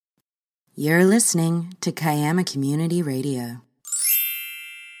You're listening to Kiama Community Radio.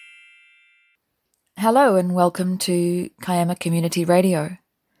 Hello and welcome to Kiama Community Radio.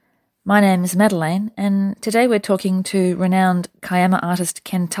 My name is Madeleine, and today we're talking to renowned Kiama artist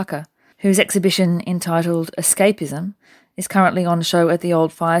Ken Tucker, whose exhibition entitled Escapism is currently on show at the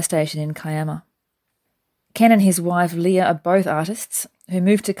old fire station in Kiama. Ken and his wife Leah are both artists who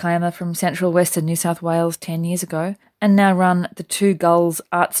moved to Kiama from central western New South Wales 10 years ago and now run the Two Gulls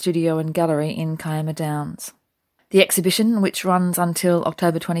Art Studio and Gallery in Kiama Downs. The exhibition, which runs until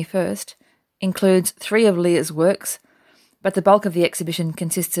October 21st, includes 3 of Leah's works, but the bulk of the exhibition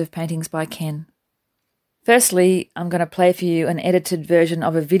consists of paintings by Ken. Firstly, I'm going to play for you an edited version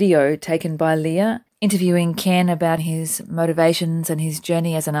of a video taken by Leah interviewing Ken about his motivations and his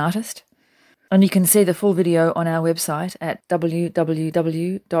journey as an artist. And you can see the full video on our website at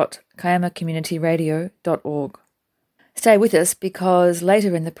www.kiamacommunityradio.org. Stay with us because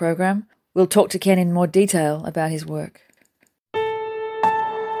later in the program we'll talk to Ken in more detail about his work.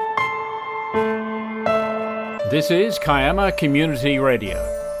 This is Kiama Community Radio.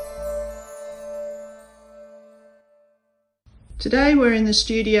 Today we're in the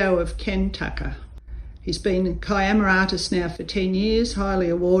studio of Ken Tucker. He's been a Kiama artist now for 10 years, highly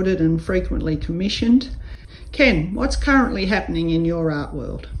awarded and frequently commissioned. Ken, what's currently happening in your art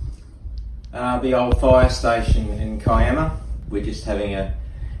world? The old fire station in Kiama. We're just having an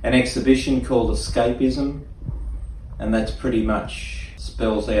exhibition called Escapism, and that's pretty much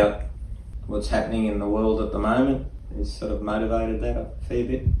spells out what's happening in the world at the moment. It's sort of motivated that a fair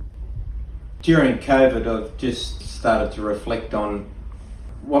bit. During COVID, I've just started to reflect on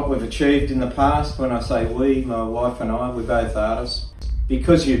what we've achieved in the past. When I say we, my wife and I, we're both artists.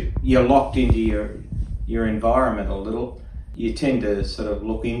 Because you're locked into your environment a little, you tend to sort of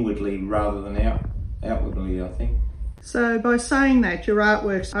look inwardly rather than outwardly, I think. So by saying that, your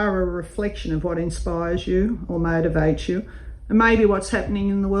artworks are a reflection of what inspires you or motivates you, and maybe what's happening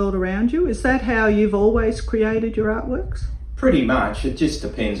in the world around you. Is that how you've always created your artworks? Pretty much. It just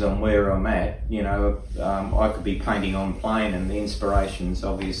depends on where I'm at. You know, I could be painting on plane, and the inspiration's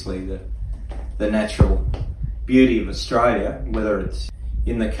obviously the natural beauty of Australia, whether it's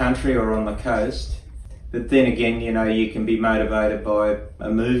in the country or on the coast. But then again, you know, you can be motivated by a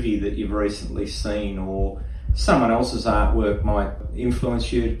movie that you've recently seen, or someone else's artwork might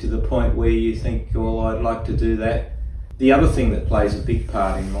influence you to the point where you think, well, I'd like to do that. The other thing that plays a big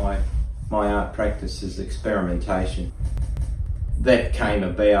part in my art practice is experimentation. That came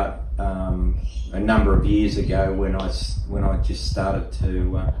about a number of years ago when I just started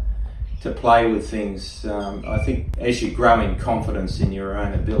to play with things. I think as you grow in confidence in your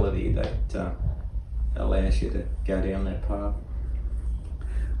own ability, that allows you to go down that path.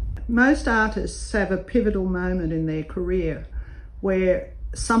 Most artists have a pivotal moment in their career where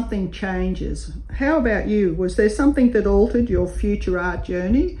something changes. How about you? Was there something that altered your future art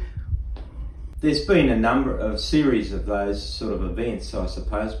journey? There's been a series of those sort of events, I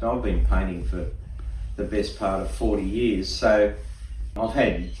suppose. I've been painting for the best part of 40 years, so I've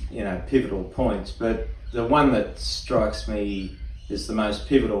had, you know, pivotal points, but the one that strikes me as the most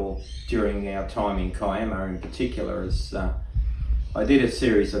pivotal during our time in Kiama in particular is I did a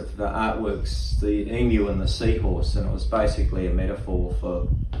series of artworks, the emu and the seahorse, and it was basically a metaphor for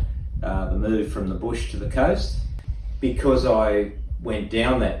the move from the bush to the coast. Because I went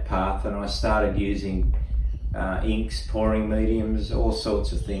down that path and I started using inks, pouring mediums, all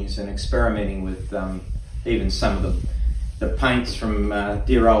sorts of things, and experimenting with even some of the paints from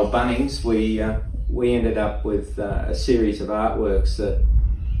dear old Bunnings. We ended up with a series of artworks that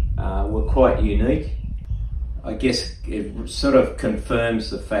were quite unique. I guess it sort of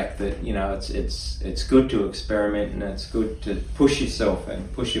confirms the fact that, you know, it's good to experiment, and it's good to push yourself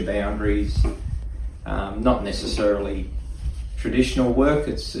and push your boundaries. Not necessarily traditional work.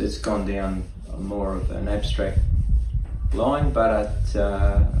 It's gone down more of an abstract line, but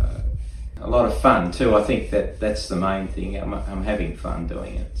a lot of fun too. I think that's the main thing. I'm having fun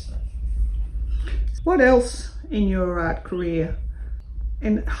doing it. So. What else in your art career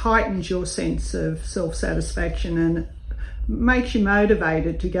heightens your sense of self-satisfaction and makes you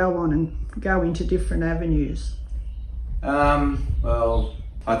motivated to go on and go into different avenues? Well,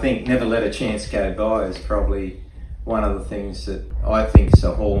 I think never let a chance go by is probably one of the things that I think is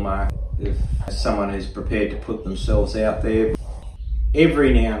a hallmark of someone who's prepared to put themselves out there.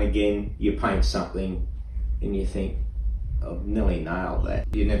 Every now and again you paint something and you think, I've nearly nailed that.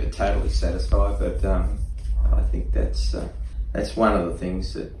 You're never totally satisfied, but I think that's one of the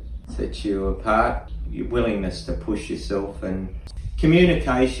things that sets you apart. Your willingness to push yourself, and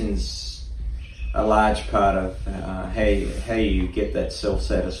communication's a large part of how you get that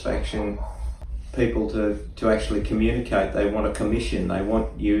self-satisfaction. People to actually communicate. They want a commission. They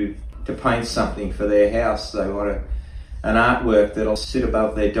want you to paint something for their house. They want an artwork that'll sit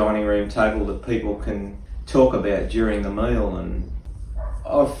above their dining room table that people can talk about during the meal. And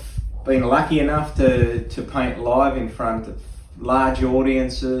I've been lucky enough to paint live in front of large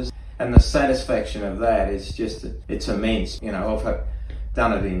audiences, and the satisfaction of that is just, it's immense. I've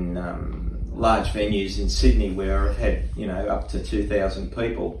done it in large venues in Sydney where I've had, up to 2,000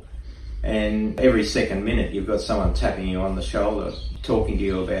 people. And every second minute you've got someone tapping you on the shoulder, talking to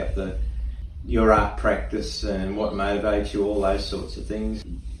you about your art practice and what motivates you, all those sorts of things.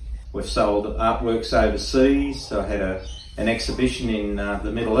 We've sold artworks overseas. I had an exhibition in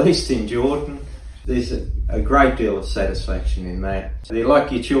the Middle East, in Jordan. There's a great deal of satisfaction in that. They're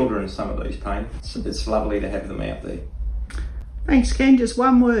like your children, some of these paintings. It's lovely to have them out there. Thanks, Ken. Just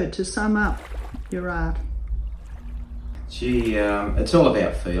one word to sum up your art. Gee, it's all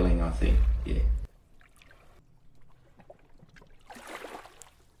about feeling, I think, yeah.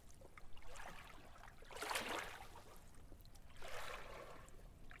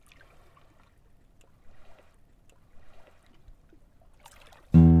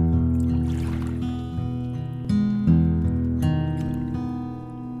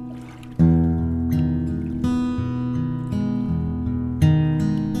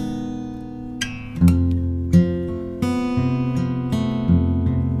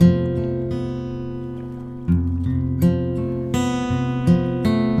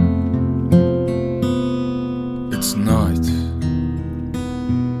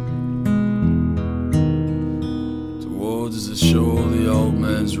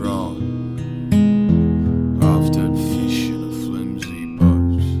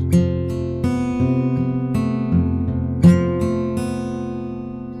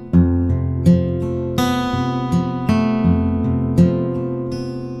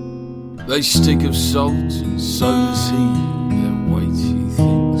 They stick of salt, and so does he. That weight he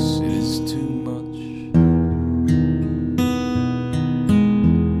thinks it is too much.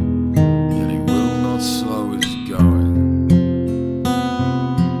 Yet he will not slow his going.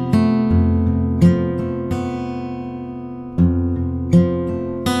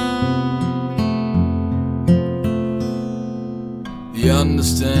 He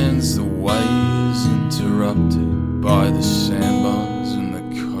understands the way is interrupted by the sandbars and the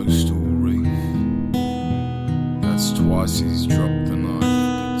coastal. Twice he's dropped the knife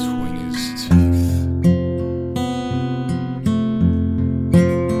between his teeth.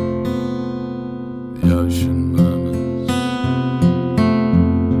 The ocean murmurs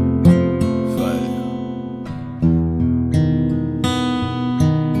failure.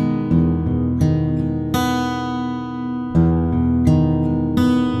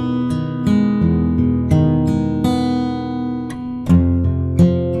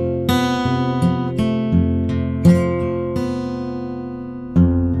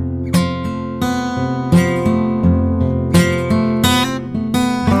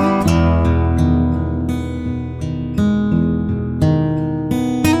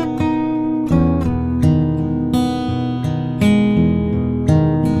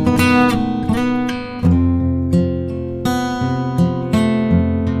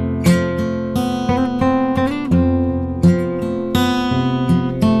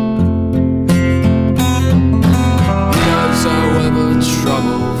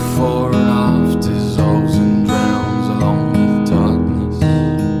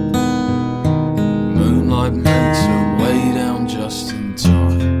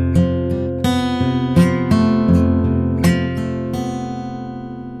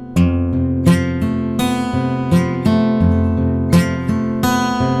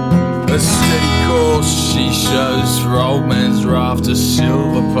 A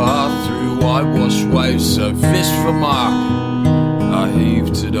silver path through whitewashed waves, so fish for mark are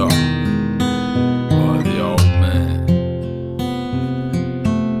heaved to dock by the old man.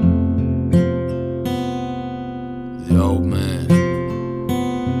 The old man,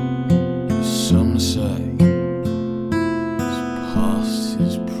 who some say is past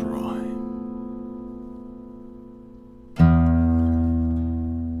his prime.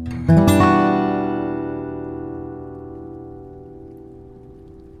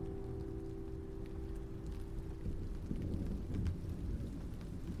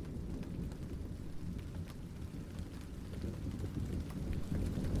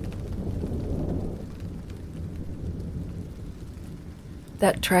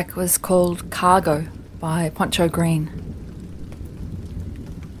 That track was called Cargo by Poncho Green.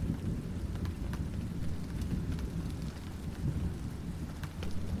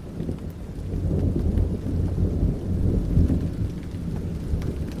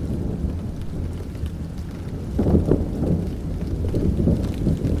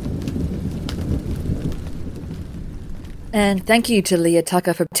 And thank you to Leah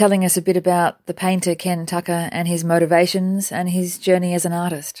Tucker for telling us a bit about the painter Ken Tucker and his motivations and his journey as an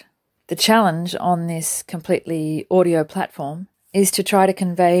artist. The challenge on this completely audio platform is to try to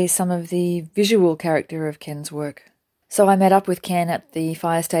convey some of the visual character of Ken's work. So I met up with Ken at the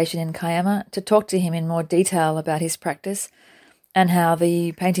fire station in Kiama to talk to him in more detail about his practice and how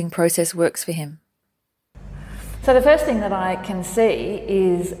the painting process works for him. So the first thing that I can see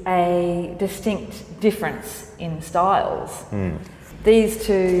is a distinct difference in styles. These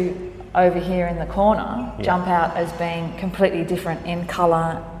two over here in the corner jump out as being completely different in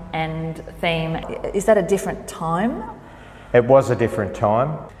colour and theme. Is that a different time? It was a different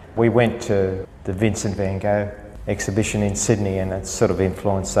time. We went to the Vincent van Gogh exhibition in Sydney and it sort of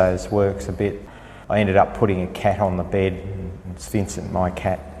influenced those works a bit. I ended up putting a cat on the bed, and it's Vincent, my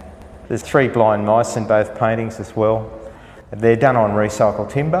cat. There's 3 blind mice in both paintings as well. They're done on recycled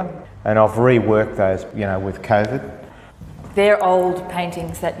timber and I've reworked those, with COVID. They're old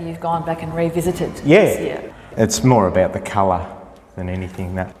paintings that you've gone back and revisited this year. It's more about the colour than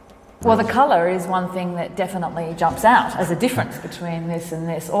anything. Well, the colour is one thing that definitely jumps out as a difference between this and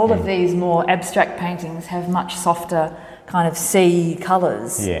this. All of these more abstract paintings have much softer kind of sea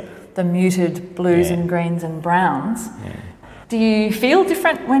colours. Yeah. The muted blues and greens and browns. Yeah. Do you feel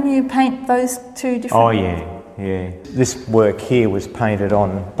different when you paint those two different? Oh yeah. This work here was painted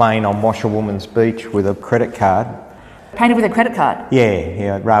on plain on Washerwoman's Beach with a credit card. Painted with a credit card?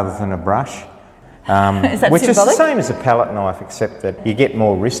 Yeah, rather than a brush. Is that which symbolic? Is the same as a palette knife, except that you get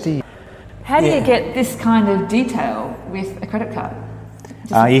more wristy. How do you get this kind of detail with a credit card?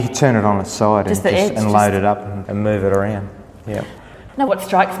 You can turn it on its side and load it up and move it around. Yeah. Now, what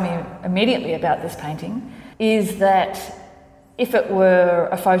strikes me immediately about this painting is that if it were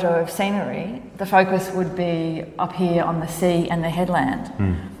a photo of scenery, the focus would be up here on the sea and the headland.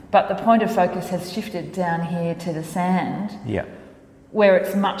 But the point of focus has shifted down here to the sand, where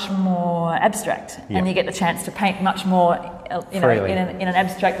it's much more abstract, and you get the chance to paint much more, in an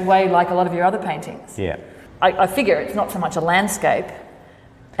abstract way, like a lot of your other paintings. Yeah. I figure it's not so much a landscape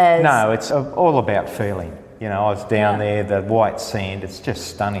as... No, it's all about feeling. I was down there, the white sand, it's just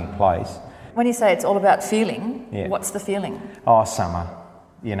a stunning place. When you say it's all about feeling, what's the feeling? Oh, summer,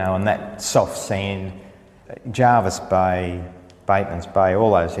 and that soft sand, Jarvis Bay, Bateman's Bay,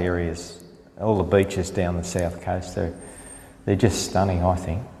 all those areas, all the beaches down the south coast, they're just stunning, I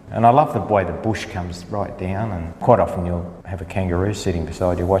think. And I love the way the bush comes right down, and quite often you'll have a kangaroo sitting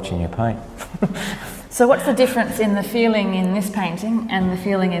beside you watching you paint. So what's the difference in the feeling in this painting and the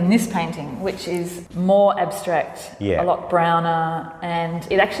feeling in this painting, which is more abstract, a lot browner, and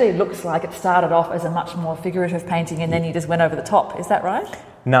it actually looks like it started off as a much more figurative painting and then you just went over the top, is that right?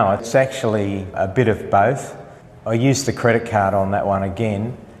 No, it's actually a bit of both. I used the credit card on that one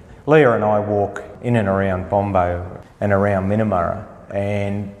again. Leah and I walk in and around Bombo and around Minamurra,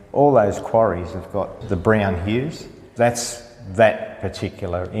 and all those quarries have got the brown hues. That's that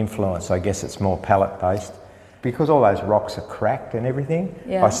particular influence. I guess it's more palette based. Because all those rocks are cracked and everything,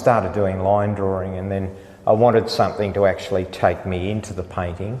 I started doing line drawing, and then I wanted something to actually take me into the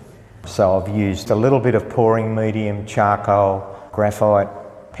painting. So I've used a little bit of pouring medium, charcoal, graphite,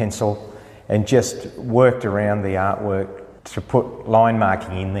 pencil, and just worked around the artwork to put line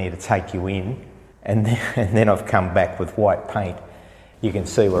marking in there to take you in, and then I've come back with white paint. You can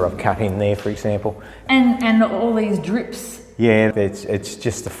see where I've cut in there, for example. And all these drips. Yeah, it's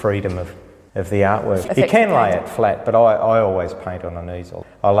just the freedom of the artwork. You can lay it flat, but I always paint on an easel.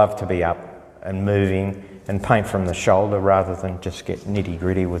 I love to be up and moving and paint from the shoulder rather than just get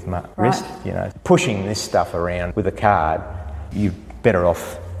nitty-gritty with my wrist. Pushing this stuff around with a card, you're better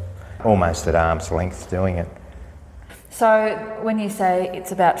off almost at arm's length doing it. So when you say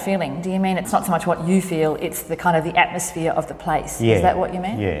it's about feeling, do you mean it's not so much what you feel, it's the kind of the atmosphere of the place? Yeah. Is that what you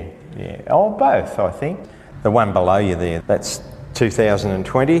mean? Yeah. Oh, both, I think. The one below you there, that's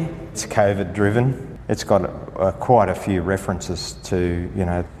 2020. It's COVID driven. It's got quite a few references to,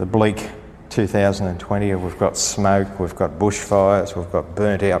 the bleak 2020. We've got smoke, we've got bushfires, we've got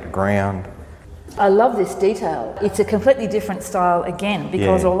burnt out ground. I love this detail. It's a completely different style again,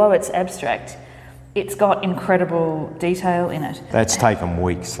 because although it's abstract, it's got incredible detail in it. That's taken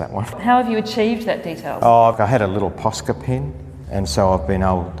weeks, that one. How have you achieved that detail? Oh, I had a little Posca pen, and so I've been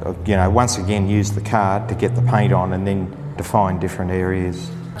able to, once again use the card to get the paint on and then define different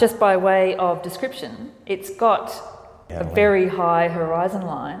areas. Just by way of description, it's got a very high horizon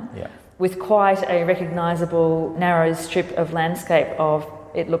line with quite a recognisable narrow strip of landscape of,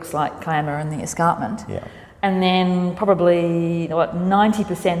 it looks like Kiama and the escarpment. Yeah. And then probably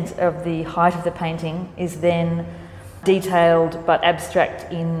 90% of the height of the painting is then detailed but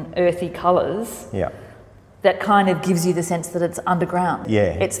abstract in earthy colours. Yeah. that kind of gives you the sense that it's underground.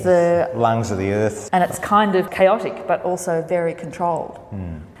 Yeah. It's the lungs of the earth. And it's kind of chaotic, but also very controlled.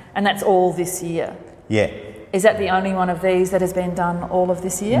 And that's all this year. Yeah. Is that the only one of these that has been done all of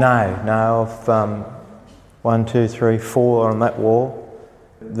this year? No, I've 1, 2, 3, 4 on that wall.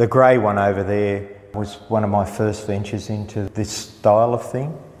 The grey one over there was one of my first ventures into this style of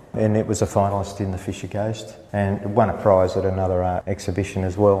thing, and it was a finalist in the Fisher Ghost and won a prize at another art exhibition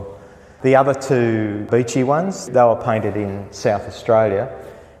as well. The other two beachy ones, they were painted in South Australia,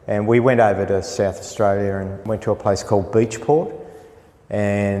 and we went over to South Australia and went to a place called Beachport,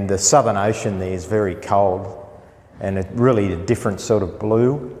 and the Southern Ocean there is very cold and it's really a different sort of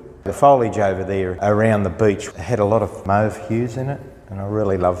blue. The foliage over there around the beach had a lot of mauve hues in it, and I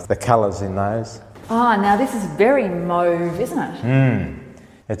really love the colours in those. Ah, now this is very mauve, isn't it?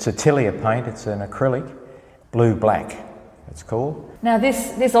 It's a Tilia paint, it's an acrylic, blue-black it's called. Now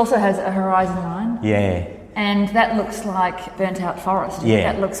this also has a horizon line. Yeah. And that looks like burnt out forest.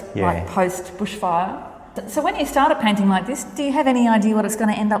 Yeah. That looks like post bushfire. So when you start a painting like this, do you have any idea what it's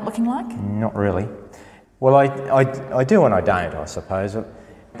going to end up looking like? Not really. Well, I do and I don't, I suppose.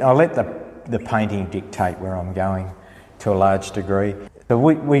 I let the painting dictate where I'm going to a large degree. So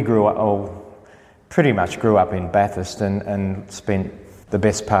we grew up, pretty much grew up in Bathurst and spent the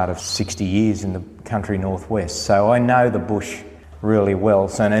best part of 60 years in the country northwest. So I know the bush really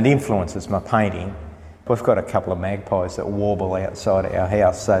well, and it influences my painting. We've got a couple of magpies that warble outside our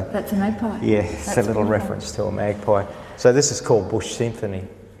house. So that's a magpie? Yeah, it's a little reference to a magpie. So this is called Bush Symphony.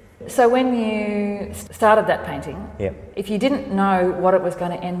 So when you started that painting, if you didn't know what it was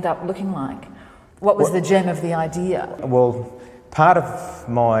going to end up looking like, what was the gem of the idea? Well, part of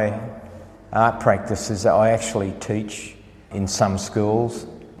my art practice is that I actually teach in some schools.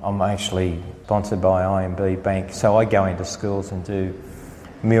 I'm actually sponsored by IMB Bank, so I go into schools and do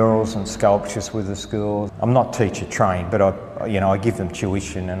murals and sculptures with the schools. I'm not teacher trained, but I give them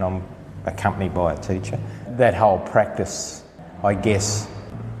tuition and I'm accompanied by a teacher. That whole practice, I guess,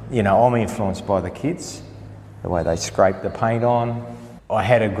 I'm influenced by the kids, the way they scrape the paint on. I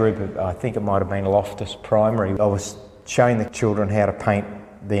had a group of, I think it might have been Loftus Primary. I was showing the children how to paint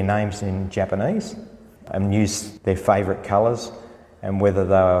their names in Japanese and use their favourite colours and whether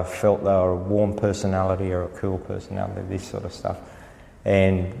they felt they were a warm personality or a cool personality, this sort of stuff.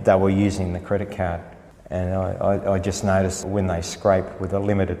 And they were using the credit card. And I just noticed when they scrape with a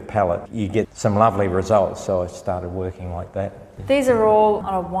limited palette, you get some lovely results, so I started working like that. These are all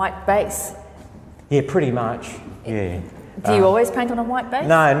on a white base? Yeah, pretty much, yeah. Do you always paint on a white base?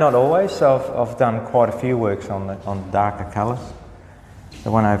 No, not always. So I've done quite a few works on darker colours.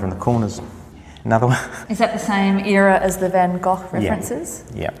 The one over in the corner's another one. Is that the same era as the Van Gogh references?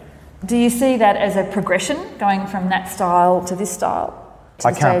 Yeah. Do you see that as a progression, going from that style to this style?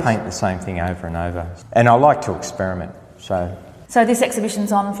 I can't paint the same thing over and over. And I like to experiment, so... So this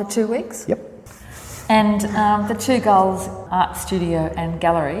exhibition's on for 2 weeks? Yep. And the Two Gulls Art Studio and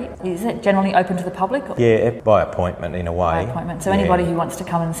Gallery, is it generally open to the public? Yeah, by appointment in a way. By appointment. So anybody who wants to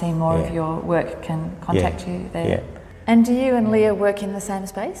come and see more of your work can contact you there? Yeah. And do you and Leah work in the same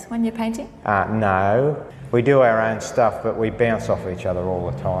space when you're painting? No. We do our own stuff, but we bounce off each other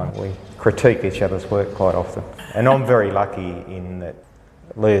all the time. We critique each other's work quite often. And I'm very lucky in that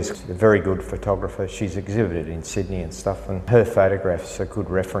Leah's a very good photographer. She's exhibited in Sydney and stuff, and her photographs are a good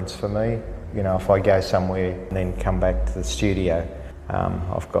reference for me. If I go somewhere and then come back to the studio,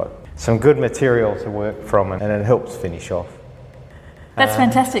 I've got some good material to work from, and it helps finish off. That's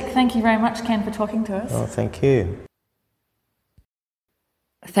fantastic. Thank you very much, Ken, for talking to us. Oh, thank you.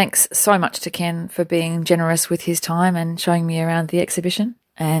 Thanks so much to Ken for being generous with his time and showing me around the exhibition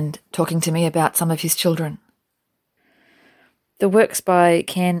and talking to me about some of his children. The works by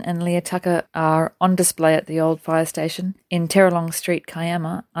Ken and Leah Tucker are on display at the old fire station in Terralong Street,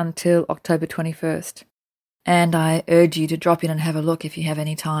 Kiama, until October 21st. And I urge you to drop in and have a look if you have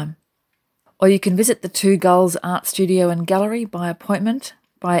any time. Or you can visit the Two Gulls Art Studio and Gallery by appointment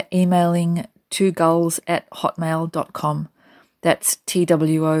by emailing twogulls@hotmail.com. That's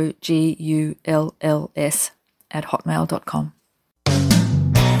TWOGULLS@hotmail.com.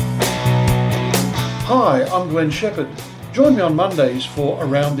 Hi, I'm Glenn Shepherd. Join me on Mondays for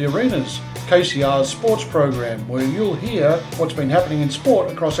Around the Arenas, KCR's sports program, where you'll hear what's been happening in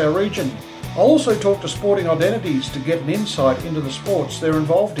sport across our region. I'll also talk to sporting identities to get an insight into the sports they're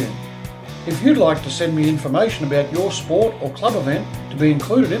involved in. If you'd like to send me information about your sport or club event to be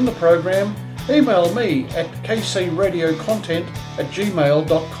included in the program, email me at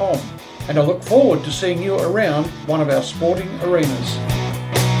kcradiocontent@gmail.com, and I look forward to seeing you around one of our sporting arenas.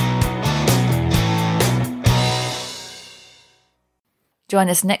 Join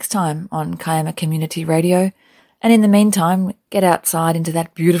us next time on Kiama Community Radio, and in the meantime, get outside into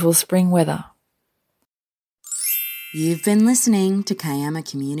that beautiful spring weather. You've been listening to Kiama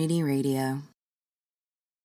Community Radio.